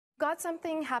got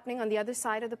something happening on the other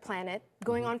side of the planet,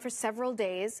 going on for several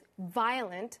days,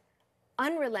 violent,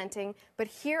 unrelenting, but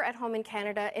here at home in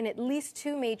Canada, in at least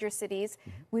 2 major cities,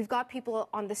 we've got people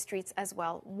on the streets as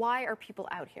well. Why are people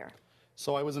out here?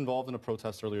 So I was involved in a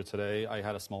protest earlier today. I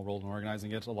had a small role in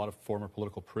organizing it. A lot of former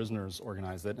political prisoners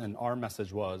organized it. And our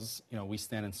message was, we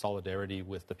stand in solidarity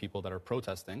with the people that are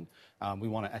protesting. We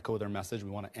want to echo their message.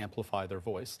 We want to amplify their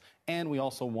voice. And we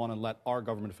also want to let our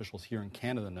government officials here in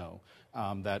Canada know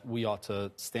that we ought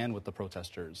to stand with the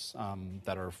protesters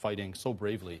that are fighting so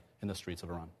bravely in the streets of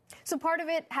Iran. So part of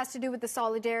it has to do with the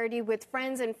solidarity with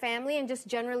friends and family and just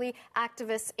generally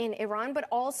activists in Iran, but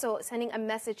also sending a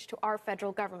message to our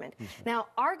federal government. Now,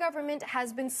 our government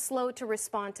has been slow to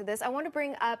respond to this. I want to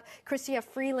bring up Chrystia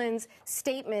Freeland's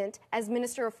statement as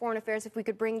Minister of Foreign Affairs, if we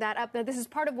could bring that up. Now, this is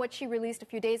part of what she released a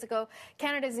few days ago.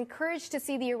 Canada is encouraged to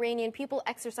see the Iranian people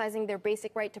exercising their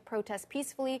basic right to protest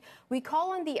peacefully. We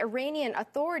call on the Iranian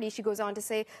authorities, she goes on to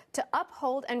say, to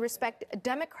uphold and respect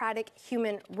democratic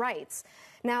human rights.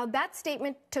 Now, that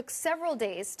statement took several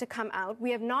days to come out.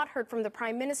 We have not heard from the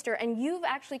Prime Minister, and you've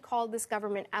actually called this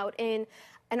government out in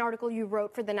an article you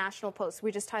wrote for the National Post,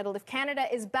 which is titled, "If Canada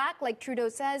is back, like Trudeau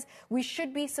says, we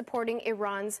should be supporting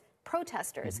Iran's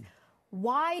protesters."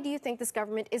 Why do you think this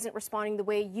government isn't responding the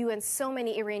way you and so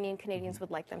many Iranian Canadians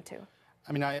would like them to?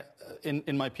 I mean,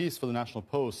 in my piece for the National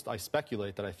Post, I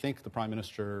speculate that I think the Prime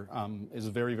Minister is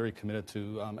very, very committed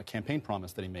to a campaign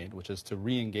promise that he made, which is to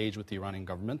re-engage with the Iranian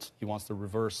government. He wants to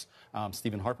reverse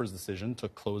Stephen Harper's decision to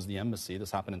close the embassy.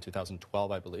 This happened in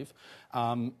 2012, I believe.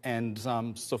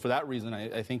 So for that reason,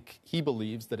 I think he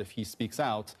believes that if he speaks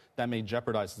out, that may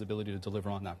jeopardize his ability to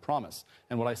deliver on that promise.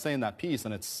 And what I say in that piece,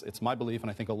 and it's my belief, and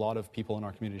I think a lot of people in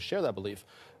our community share that belief,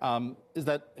 is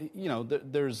that,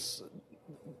 there's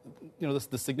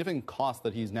the significant cost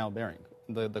that he's now bearing,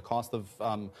 the cost of,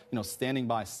 standing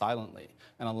by silently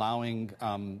and allowing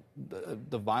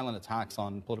the violent attacks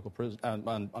on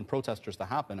on protesters to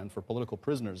happen and for political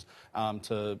prisoners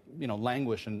to,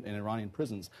 languish in Iranian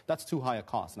prisons. That's too high a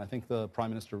cost. And I think the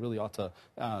Prime Minister really ought to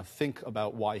think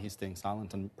about why he's staying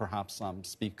silent and perhaps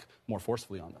speak more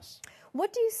forcefully on this.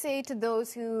 What do you say to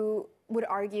those who would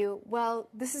argue, well,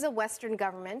 this is a Western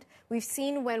government. We've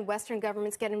seen when Western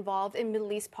governments get involved in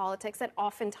Middle East politics that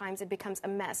oftentimes it becomes a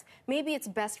mess. Maybe it's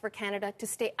best for Canada to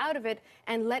stay out of it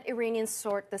and let Iranians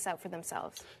sort this out for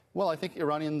themselves. Well, I think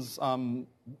Iranians,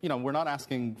 we're not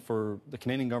asking for the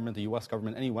Canadian government, the U.S.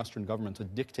 government, any Western government to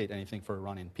dictate anything for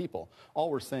Iranian people. All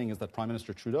we're saying is that Prime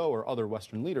Minister Trudeau or other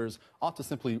Western leaders ought to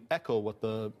simply echo what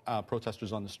the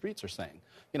protesters on the streets are saying.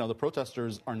 The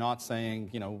protesters are not saying,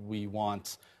 we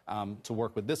want to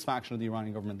work with this faction of the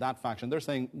Iranian government, that faction. They're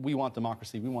saying we want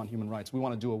democracy, we want human rights, we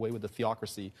want to do away with the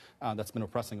theocracy that's been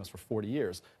oppressing us for 40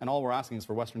 years. And all we're asking is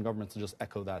for Western governments to just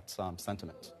echo that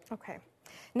sentiment. Okay.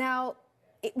 Now,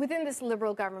 within this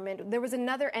Liberal government, there was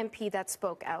another MP that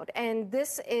spoke out, and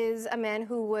this is a man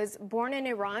who was born in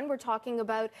Iran. We're talking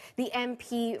about the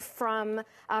MP from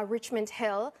Richmond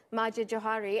Hill, Majid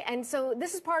Johari, and so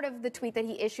this is part of the tweet that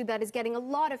he issued that is getting a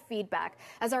lot of feedback.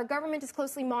 As our government is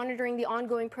closely monitoring the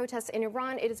ongoing protests in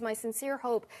Iran, it is my sincere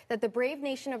hope that the brave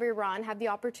nation of Iran have the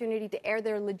opportunity to air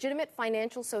their legitimate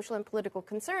financial, social, and political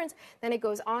concerns. Then it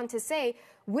goes on to say,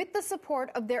 with the support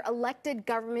of their elected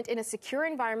government in a secure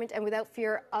environment and without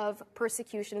fear of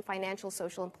persecution, financial,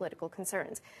 social, and political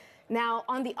concerns. Now,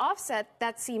 on the offset,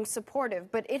 that seems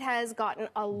supportive, but it has gotten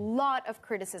a lot of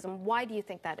criticism. Why do you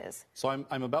think that is? So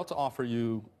I'm about to offer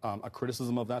you a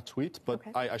criticism of that tweet, but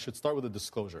okay. I should start with a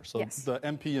disclosure. So yes. The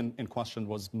MP in question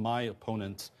was my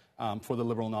opponent for the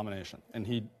Liberal nomination, and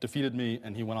he defeated me,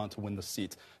 and he went on to win the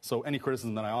seat. So any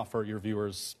criticism that I offer, your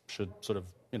viewers should sort of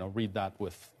read that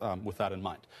with that in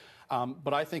mind.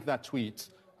 But I think that tweet,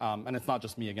 and it's not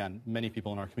just me, again, many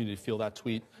people in our community feel that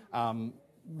tweet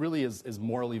really is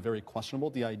morally very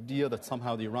questionable. The idea that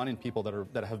somehow the Iranian people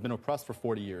that have been oppressed for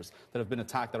 40 years, that have been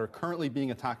attacked, that are currently being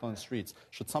attacked on the streets,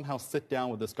 should somehow sit down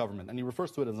with this government. And he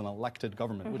refers to it as an elected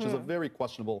government, which is a very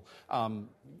questionable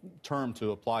term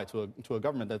to apply to a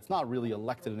government that's not really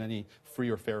elected in any free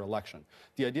or fair election.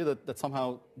 The idea that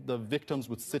somehow the victims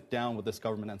would sit down with this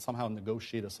government and somehow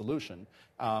negotiate a solution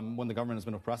when the government has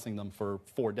been oppressing them for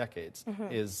 4 decades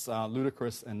is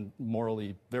ludicrous and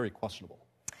morally very questionable.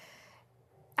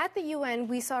 At the UN,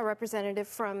 we saw a representative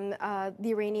from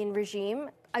the Iranian regime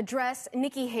address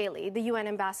Nikki Haley, the UN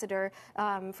ambassador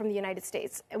from the United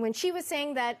States. And when she was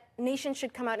saying that nations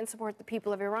should come out and support the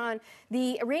people of Iran,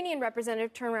 the Iranian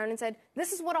representative turned around and said,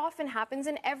 this is what often happens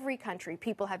in every country.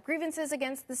 People have grievances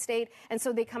against the state, and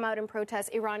so they come out and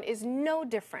protest. Iran is no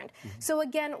different. So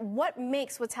again, what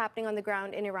makes what's happening on the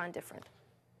ground in Iran different?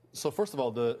 So first of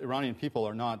all, the Iranian people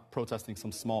are not protesting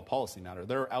some small policy matter.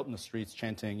 They're out in the streets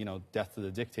chanting, death to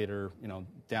the dictator,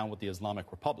 down with the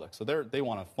Islamic Republic. So they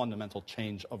want a fundamental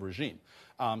change of regime.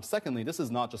 Secondly, this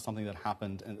is not just something that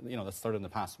happened, that started in the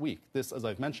past week. This, as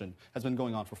I've mentioned, has been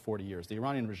going on for 40 years. The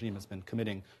Iranian regime has been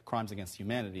committing crimes against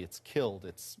humanity. It's killed,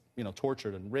 it's,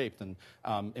 tortured and raped and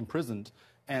imprisoned.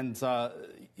 And,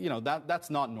 that's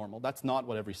not normal. That's not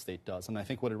what every state does. And I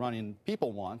think what Iranian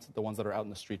people want, the ones that are out in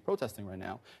the street protesting right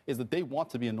now, is that they want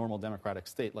to be a normal democratic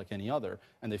state like any other.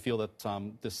 And they feel that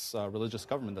this religious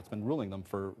government that's been ruling them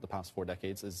for the past 4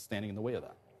 decades is standing in the way of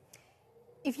that.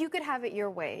 If you could have it your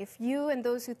way, if you and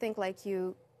those who think like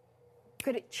you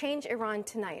could change Iran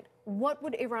tonight, what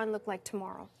would Iran look like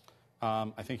tomorrow?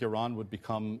 I think Iran would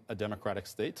become a democratic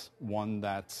state, one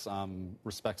that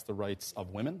respects the rights of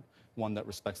women, one that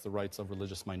respects the rights of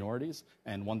religious minorities,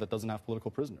 and one that doesn't have political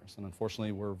prisoners. And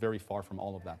unfortunately, we're very far from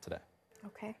all of that today.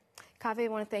 Okay. Kaveh, I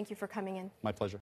want to thank you for coming in. My pleasure.